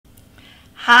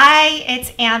Hi,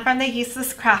 it's Anne from The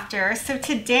Useless Crafter. So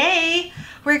today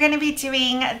we're going to be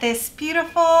doing this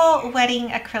beautiful wedding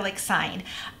acrylic sign.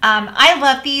 I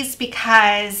love these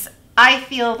because I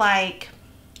feel like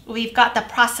we've got the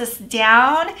process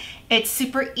down. It's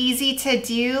super easy to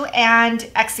do and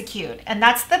execute. And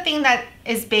that's the thing that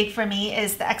is big for me,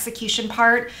 is the execution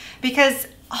part, because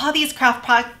all these craft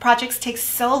projects take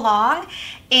so long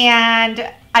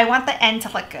and I want the end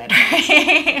to look good.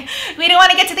 Right? We don't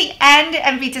want to get to the end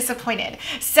and be disappointed.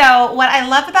 So what I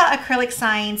love about acrylic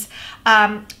signs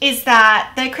is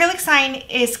that the acrylic sign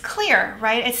is clear,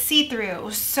 right? It's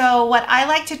see-through. So what I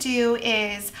like to do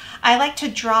is I like to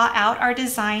draw out our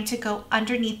design to go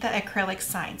underneath the acrylic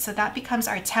sign. So that becomes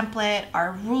our template,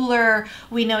 our ruler.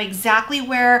 We know exactly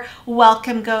where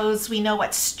welcome goes. We know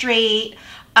what's straight,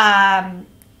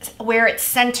 where it's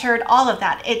centered, all of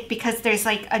that, because there's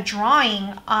like a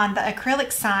drawing on the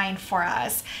acrylic sign for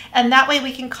us, and that way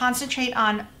we can concentrate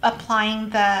on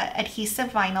applying the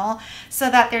adhesive vinyl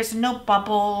so that there's no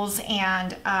bubbles,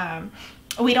 and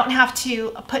we don't have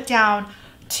to put down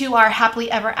to our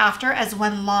happily ever after as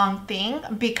one long thing,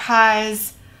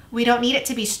 because we don't need it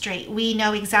to be straight. We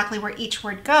know exactly where each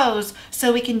word goes,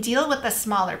 so we can deal with the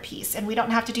smaller piece, and we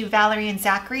don't have to do Valerie and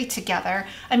Zachary together.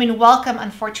 I mean, welcome,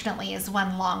 unfortunately, is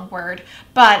one long word,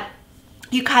 but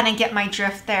you kind of get my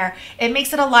drift there. It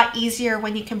makes it a lot easier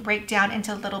when you can break down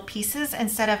into little pieces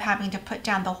instead of having to put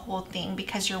down the whole thing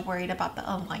because you're worried about the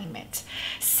alignment.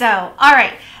 So, all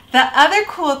right. The other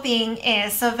cool thing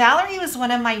is, so Valerie was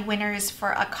one of my winners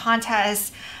for a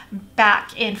contest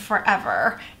back in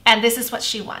forever, and this is what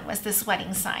she won, was this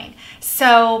wedding sign.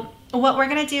 So what we're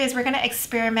gonna do is we're gonna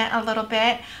experiment a little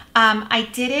bit. I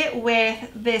did it with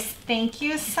this thank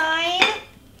you sign.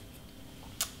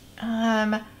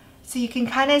 So you can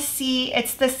kind of see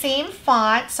it's the same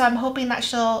font, so I'm hoping that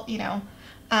she'll,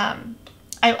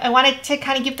 I wanted to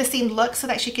kind of give the same look so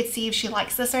that she could see if she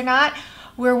likes this or not.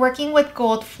 We're working with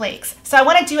gold flakes, so I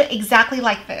want to do it exactly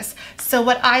like this. So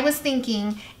what I was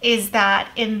thinking is that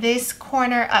in this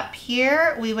corner up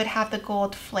here we would have the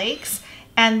gold flakes,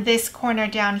 and this corner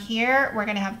down here we're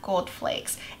gonna have gold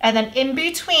flakes, and then in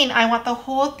between I want the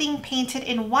whole thing painted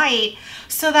in white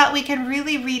so that we can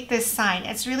really read this sign.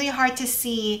 It's really hard to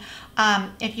see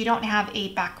if you don't have a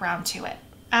background to it.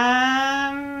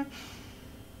 And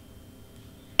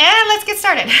let's get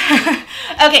started.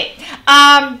 Okay.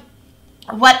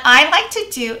 What I like to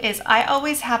do is I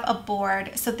always have a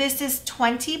board. So this is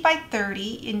 20 by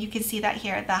 30, and you can see that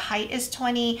here. The height is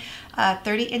 30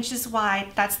 inches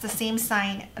wide. That's the same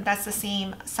sign. That's the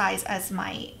same size as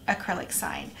my acrylic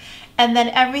sign. And then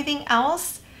everything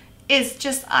else is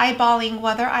just eyeballing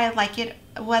whether I like it,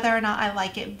 whether or not I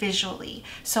like it visually.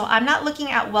 So I'm not looking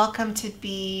at welcome to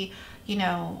be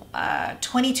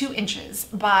 22 inches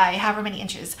by however many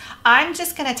inches. I'm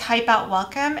just going to type out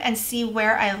welcome and see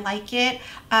where I like it,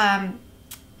 to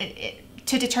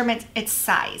determine its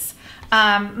size.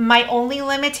 My only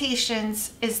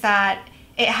limitations is that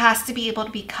it has to be able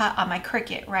to be cut on my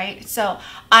Cricut, right? So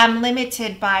I'm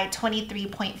limited by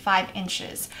 23.5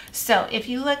 inches. So if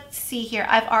you look, see here,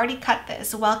 I've already cut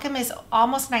this. Welcome is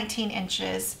almost 19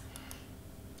 inches.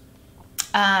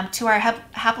 To our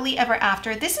happily ever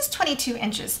after, this is 22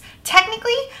 inches.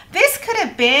 Technically, this could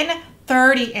have been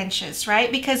 30 inches, right?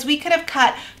 Because we could have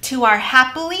cut to our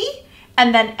happily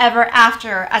and then ever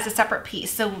after as a separate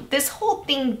piece. So this whole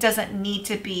thing doesn't need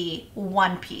to be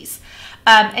one piece.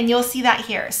 And you'll see that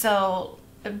here. So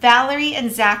Valerie and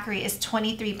Zachary is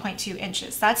 23.2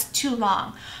 inches. That's too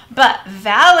long. But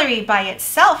Valerie by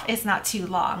itself is not too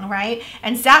long, right?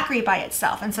 And Zachary by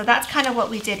itself. And so that's kind of what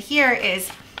we did here. Is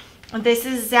this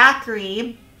is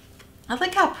Zachary. I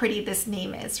like how pretty this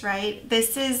name is, right?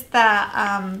 This is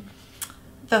the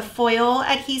foil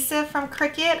adhesive from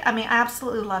Cricut. I mean, I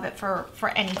absolutely love it for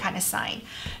any kind of sign.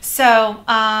 So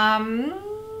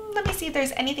let me see if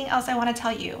there's anything else I want to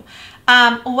tell you.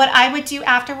 What I would do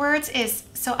afterwards is,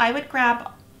 so I would grab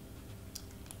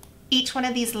each one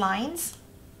of these lines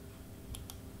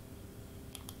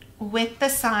with the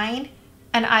sign,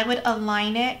 and I would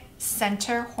align it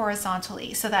center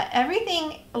horizontally so that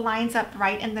everything lines up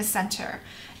right in the center.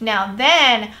 Now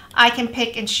then I can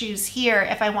pick and choose here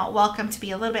if I want welcome to be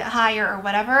a little bit higher or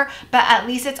whatever, but at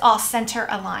least it's all center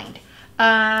aligned.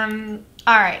 All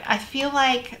right, I feel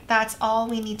like that's all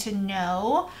we need to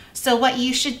know. So what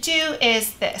you should do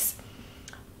is this.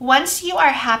 Once you are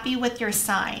happy with your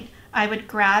sign, I would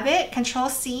grab it, Control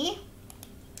C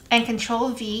and Control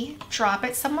V, drop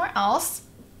it somewhere else.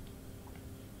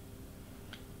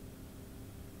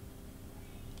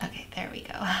 Okay, there we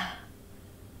go. I'm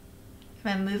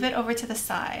gonna move it over to the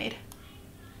side.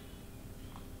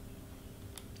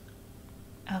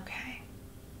 Okay.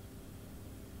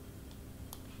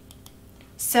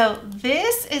 So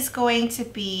this is going to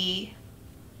be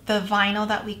the vinyl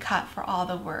that we cut for all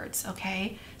the words,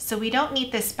 okay? So we don't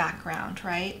need this background,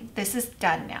 right? This is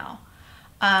done now.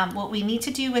 What we need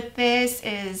to do with this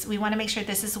is we want to make sure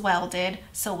this is welded.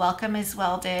 So welcome is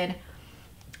welded.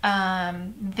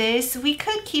 This, we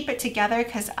could keep it together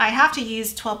because I have to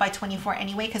use 12 by 24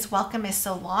 anyway because welcome is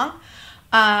so long.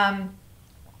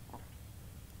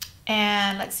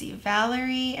 And let's see,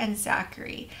 Valerie and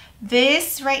Zachary.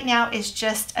 This right now is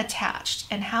just attached.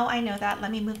 And how I know that,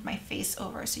 let me move my face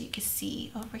over so you can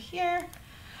see over here.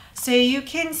 So you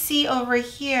can see over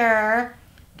here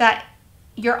that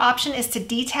your option is to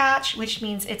detach, which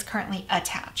means it's currently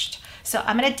attached. So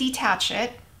I'm going to detach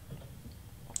it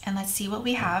and let's see what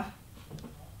we have.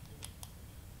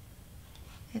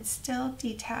 It's still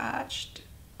detached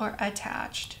or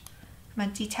attached. I'm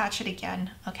going to detach it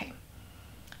again. Okay.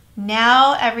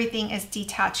 Now everything is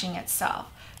detaching itself.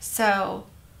 So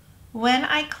when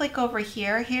I click over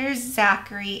here, here's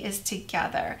Zachary is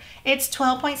together. It's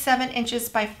 12.7 inches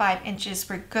by 5 inches.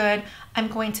 We're good. I'm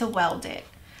going to weld it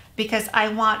because I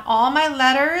want all my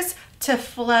letters to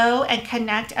flow and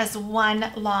connect as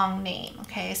one long name.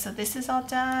 Okay, so this is all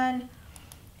done.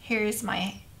 Here's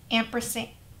my ampersand.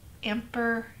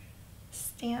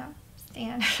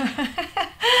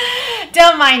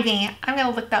 Don't mind me. I'm going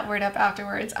to look that word up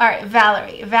afterwards. All right,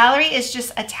 Valerie. Valerie is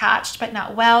just attached but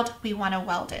not weld. We want to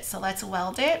weld it. So let's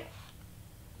weld it.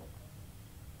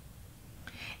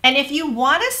 And if you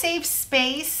want to save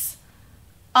space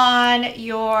on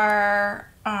your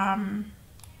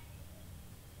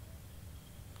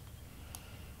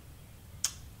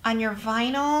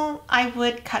vinyl, I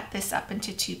would cut this up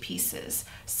into 2 pieces.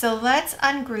 So let's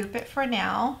ungroup it for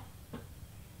now.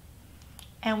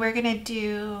 And we're going to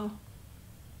do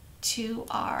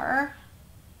 2R,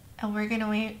 and we're going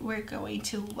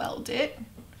to weld it.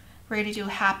 We're going to do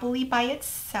happily by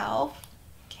itself,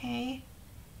 okay?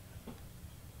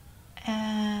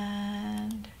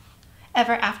 And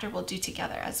ever after we'll do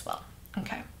together as well,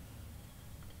 okay?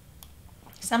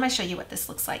 So I'm going to show you what this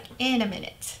looks like in a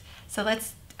minute. So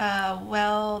let's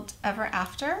weld ever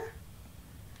after.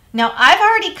 Now I've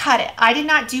already cut it. I did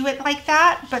not do it like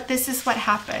that, but this is what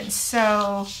happened.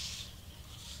 So,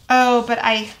 oh, but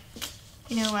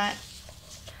you know what?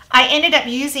 I ended up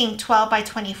using 12 by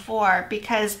 24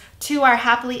 because To Our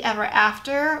Happily Ever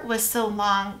After was so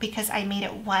long because I made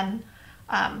it one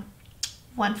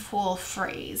full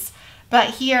phrase. But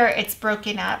here it's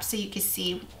broken up so you can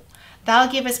see. That'll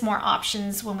give us more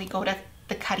options when we go to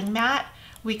the cutting mat.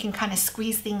 We can kind of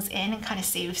squeeze things in and kind of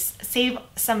save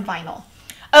some vinyl.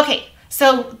 Okay,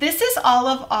 so this is all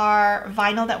of our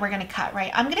vinyl that we're going to cut,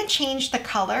 right? I'm going to change the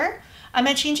color. I'm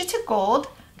going to change it to gold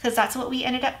because that's what we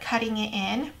ended up cutting it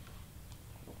in.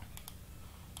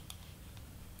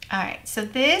 All right, so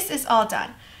this is all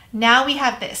done. Now we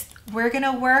have this. We're going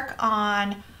to work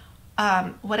on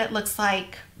what it looks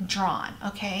like drawn,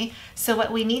 okay? So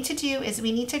what we need to do is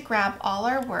we need to grab all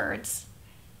our words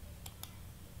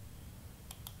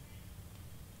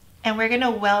and we're going to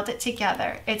weld it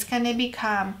together. It's going to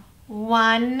become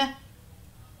one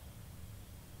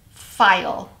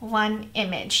file, one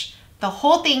image. The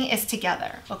whole thing is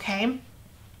together, okay?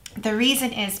 The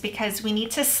reason is because we need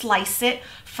to slice it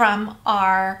from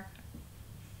our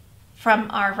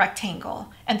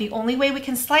rectangle. And the only way we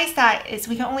can slice that is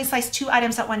we can only slice 2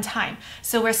 items at one time.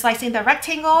 So we're slicing the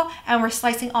rectangle and we're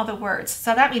slicing all the words.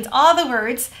 So that means all the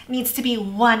words needs to be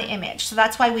one image. So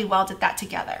that's why we welded that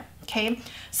together. Okay,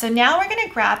 so now we're going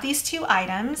to grab these 2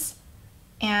 items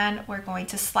and we're going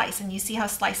to slice. And you see how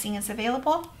slicing is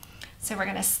available? So we're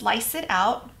going to slice it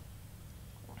out.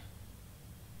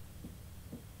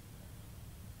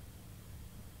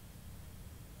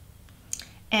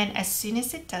 And as soon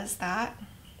as it does that,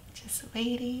 just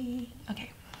waiting.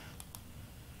 Okay.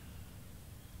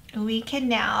 We can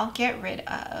now get rid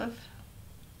of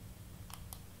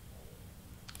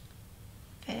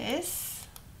this.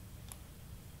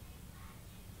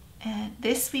 And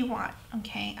this we want,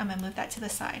 okay? I'm gonna move that to the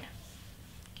side.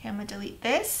 Okay, I'm gonna delete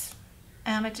this,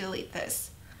 and I'm gonna delete this.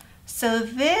 So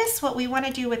this, what we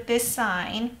wanna do with this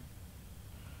sign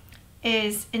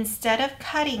is instead of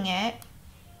cutting it,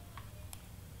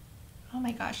 oh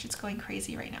my gosh, it's going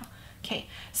crazy right now. Okay,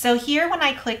 so here when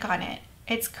I click on it,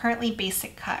 it's currently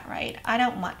basic cut, right? I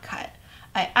don't want cut.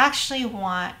 I actually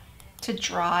want to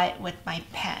draw it with my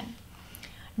pen.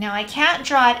 Now I can't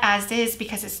draw it as is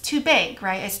because it's too big,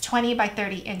 right? It's 20 by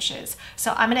 30 inches.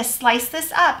 So I'm gonna slice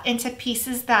this up into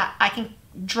pieces that I can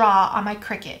draw on my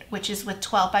Cricut, which is with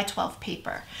 12 by 12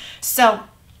 paper. So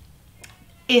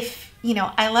if you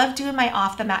know, I love doing my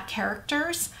off the mat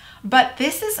characters, but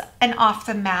this is an off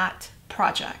the mat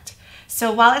project.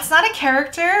 So while it's not a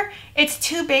character, it's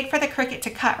too big for the Cricut to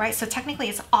cut, right? So technically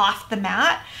it's off the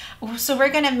mat. So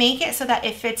we're gonna make it so that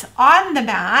it fits on the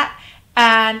mat,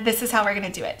 and this is how we're gonna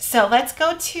do it. So let's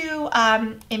go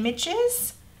to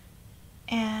images,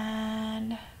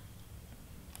 and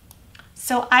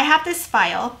so I have this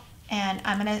file, and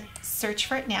I'm gonna search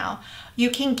for it now. You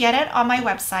can get it on my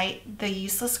website,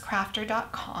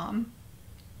 theuselesscrafter.com.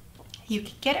 You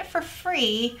can get it for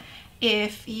free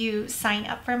if you sign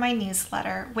up for my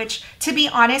newsletter, which, to be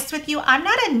honest with you, I'm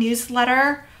not a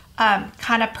newsletter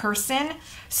kind of person.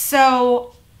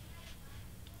 So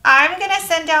I'm gonna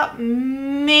send out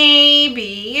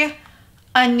maybe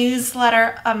a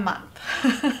newsletter a month.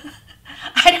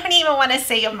 I don't even want to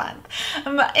say a month.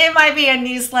 It might be a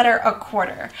newsletter a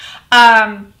quarter.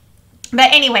 But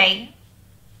anyway,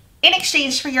 in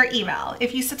exchange for your email,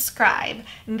 if you subscribe,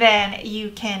 then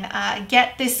you can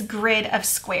get this grid of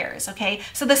squares, okay?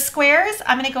 So the squares,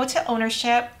 I'm gonna go to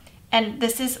ownership, and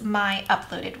this is my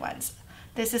uploaded ones.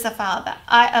 This is a file that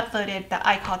I uploaded that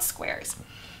I called squares.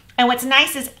 And what's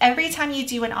nice is every time you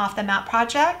do an off the mat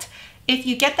project, if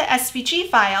you get the SVG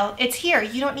file, it's here.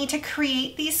 You don't need to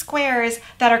create these squares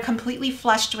that are completely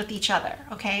flushed with each other,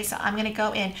 okay? So I'm gonna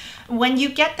go in. When you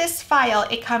get this file,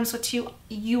 it comes with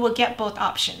you will get both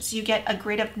options. You get a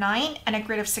grid of 9 and a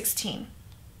grid of 16.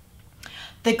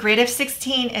 The grid of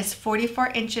 16 is 44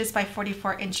 inches by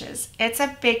 44 inches. It's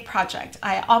a big project.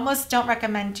 I almost don't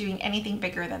recommend doing anything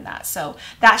bigger than that. So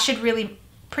that should really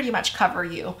pretty much cover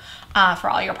you for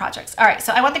all your projects. All right,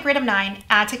 so I want the grid of 9,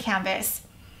 add to canvas.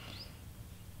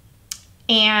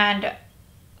 And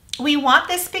we want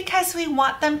this because we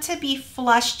want them to be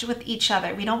flushed with each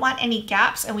other. We don't want any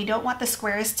gaps, and we don't want the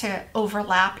squares to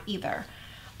overlap either.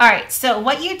 All right, so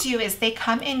what you do is they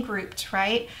come in grouped,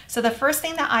 right? So the first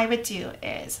thing that I would do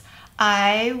is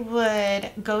I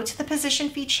would go to the position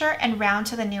feature and round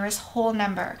to the nearest whole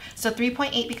number. So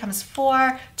 3.8 becomes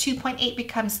 4, 2.8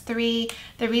 becomes 3.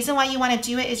 The reason why you want to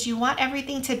do it is you want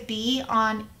everything to be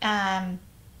on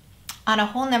a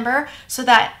whole number, so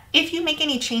that if you make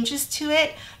any changes to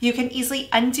it, you can easily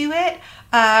undo it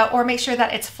or make sure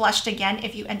that it's flushed again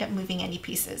if you end up moving any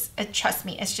pieces. Trust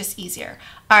me, it's just easier.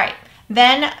 All right,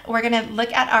 then we're gonna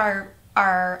look at our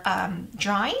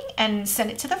drawing and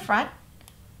send it to the front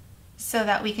so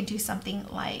that we can do something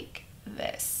like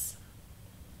this.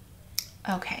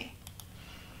 Okay.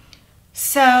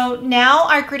 So now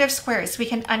our grid of squares, we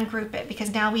can ungroup it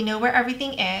because now we know where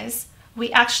everything is.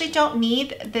 We actually don't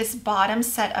need this bottom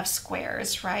set of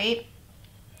squares, right?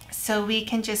 So we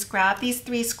can just grab these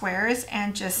 3 squares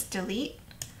and just delete.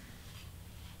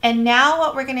 And now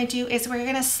what we're gonna do is we're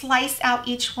gonna slice out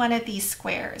each one of these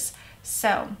squares.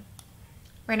 So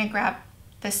we're gonna grab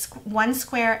this one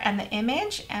square and the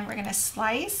image, and we're gonna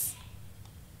slice.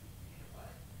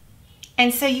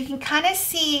 And so you can kind of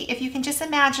see, if you can just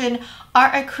imagine,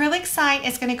 our acrylic sign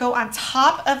is going to go on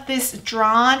top of this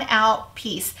drawn out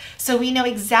piece. So we know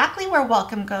exactly where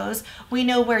welcome goes. We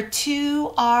know where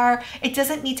 2 are. It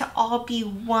doesn't need to all be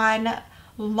one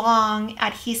long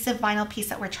adhesive vinyl piece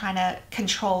that we're trying to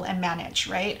control and manage,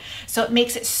 right? So it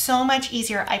makes it so much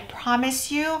easier. I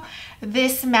promise you,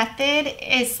 this method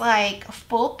is like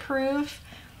foolproof.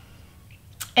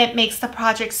 It makes the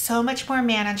project so much more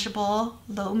manageable,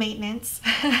 low maintenance.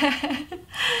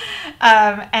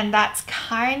 And that's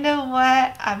kind of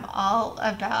what I'm all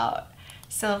about.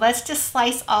 So let's just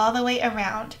slice all the way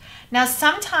around. Now,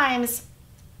 sometimes,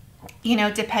 you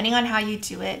know, depending on how you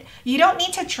do it, you don't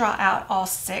need to draw out all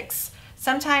 6.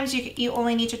 Sometimes you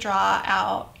only need to draw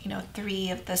out, you know, 3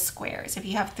 of the squares. If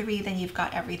you have 3, then you've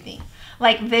got everything.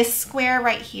 Like this square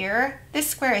right here, this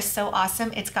square is so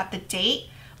awesome. It's got the date,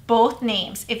 both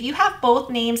names. If you have both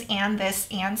names and this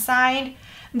and sign,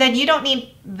 then you don't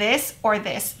need this or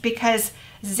this, because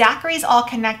Zachary's all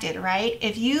connected, right?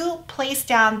 If you place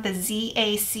down the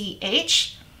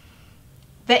Z-A-C-H,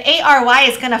 the A-R-Y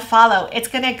is gonna follow. It's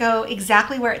gonna go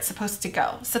exactly where it's supposed to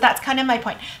go. So that's kind of my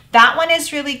point. That one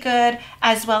is really good,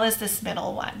 as well as this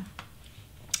middle one.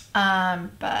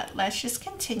 But let's just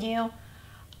continue.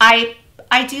 I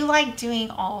do like doing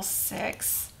all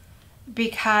 6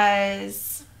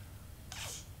 because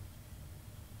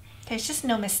there's just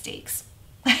no mistakes.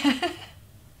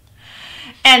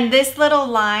 And this little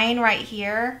line right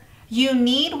here, you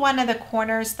need one of the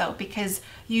corners though, because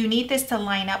you need this to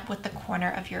line up with the corner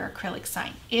of your acrylic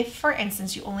sign. If, for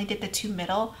instance, you only did the 2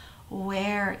 middle,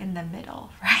 where in the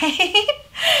middle, right?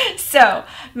 So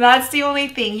that's the only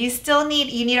thing. You still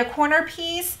need a corner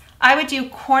piece. I would do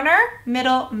corner,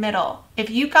 middle, middle. If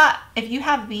you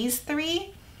have these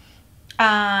 3,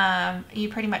 you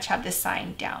pretty much have this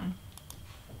sign down.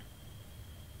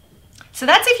 So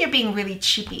that's if you're being really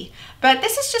cheapy, but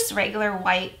this is just regular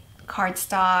white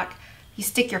cardstock. You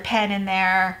stick your pen in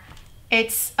there.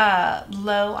 It's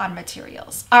low on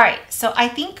materials. All right, so I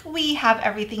think we have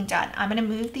everything done. I'm gonna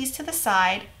move these to the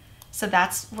side. So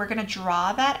we're gonna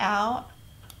draw that out.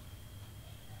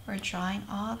 We're drawing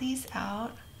all these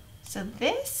out. So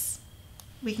this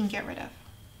we can get rid of.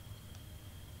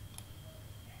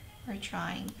 We're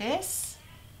drawing this,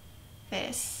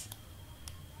 this,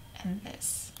 and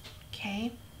this,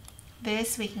 okay?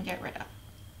 This we can get rid of.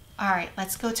 All right,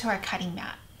 let's go to our cutting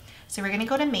mat. So we're gonna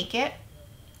go to Make It.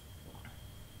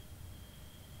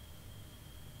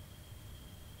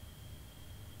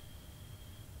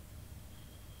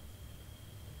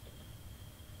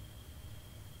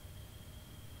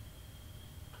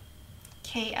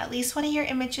 Okay, at least one of your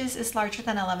images is larger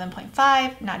than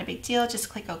 11.5, not a big deal, just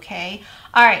click OK.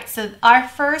 All right, so our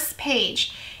first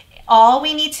page, all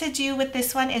we need to do with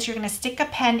this one is you're gonna stick a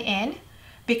pen in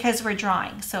because we're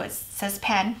drawing. So it says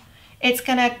pen. It's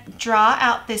gonna draw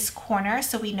out this corner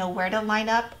so we know where to line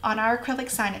up on our acrylic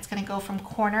sign. It's gonna go from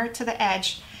corner to the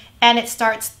edge, and it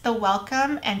starts the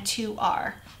welcome and to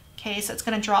R. Okay, so it's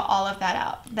gonna draw all of that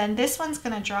out. Then this one's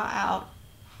gonna draw out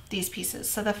these pieces.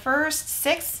 So the first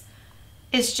 6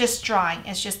 is just drawing,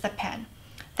 it's just the pen.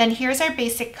 Then here's our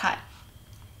basic cut.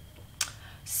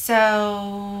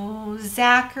 So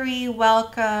Zachary,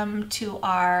 welcome to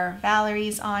our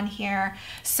Valerie's on here.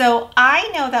 So I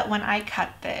know that when I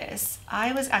cut this,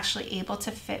 I was actually able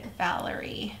to fit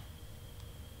Valerie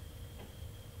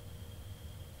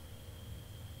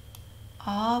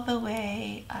all the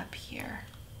way up here.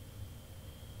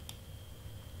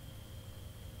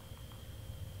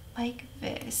 Like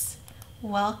this.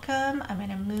 Welcome. I'm going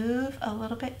to move a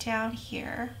little bit down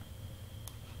here.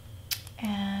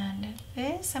 And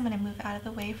this, I'm going to move out of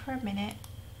the way for a minute.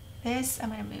 This,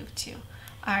 I'm going to move to.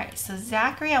 All right, so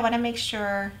Zachary, I want to make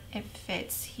sure it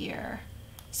fits here.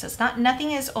 So it's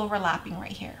nothing is overlapping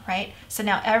right here, right? So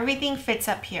now everything fits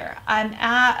up here. I'm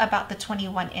at about the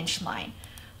 21-inch line.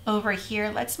 Over here,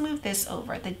 let's move this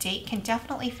over. The date can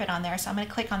definitely fit on there. So I'm going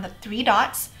to click on the 3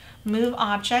 dots, move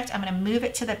object. I'm going to move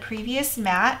it to the previous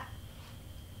mat.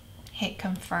 Hit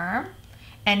confirm.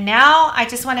 And now I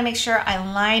just want to make sure I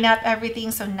line up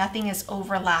everything so nothing is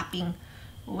overlapping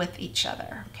with each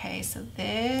other. Okay, so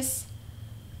this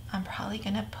I'm probably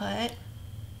going to put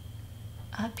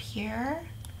up here.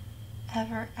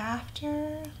 Ever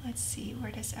After. Let's see,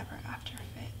 where does Ever After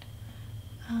fit?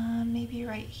 Maybe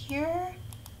right here.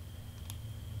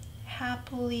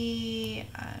 Happily,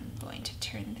 I'm going to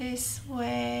turn this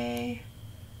way.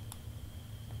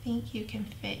 I think you can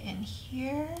fit in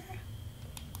here.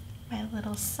 My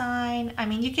little sign. I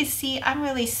mean, you can see I'm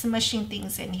really smushing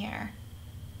things in here.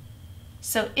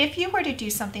 So if you were to do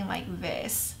something like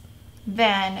this,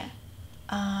 then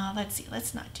let's see,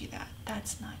 let's not do that.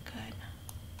 That's not good.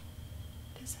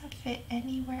 Does that fit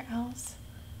anywhere else?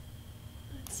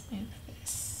 Let's move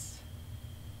this.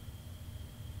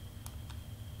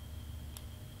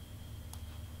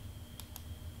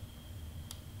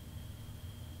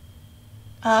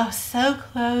 Oh, so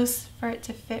close for it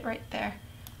to fit right there.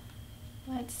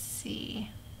 Let's see.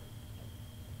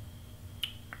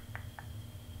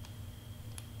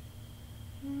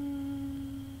 I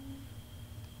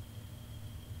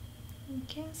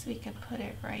guess we could put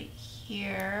it right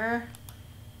here.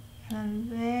 And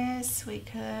then this we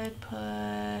could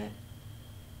put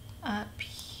up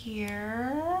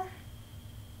here.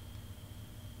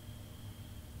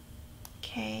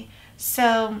 Okay,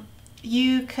 so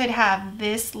you could have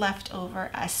this left over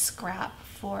as scrap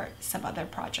for some other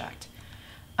project.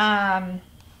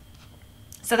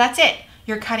 So that's it.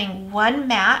 You're cutting one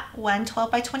mat, one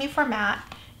 12 by 24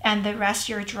 mat, and the rest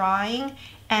you're drawing.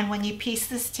 And when you piece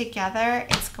this together,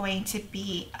 it's going to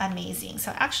be amazing.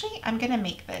 So actually, I'm gonna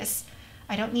make this.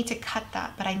 I don't need to cut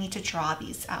that, but I need to draw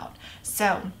these out.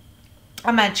 So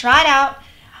I'm gonna draw it out.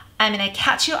 I'm gonna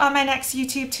catch you on my next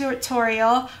YouTube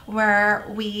tutorial where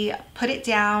we put it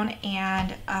down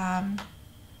and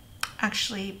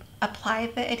actually apply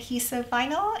the adhesive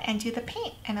vinyl and do the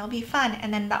paint, and it'll be fun.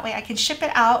 And then that way I can ship it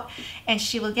out and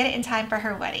she will get it in time for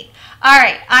her wedding. All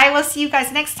right, I will see you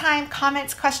guys next time.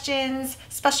 Comments, questions,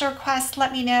 special requests,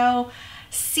 let me know.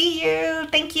 See you.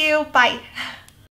 Thank you. Bye.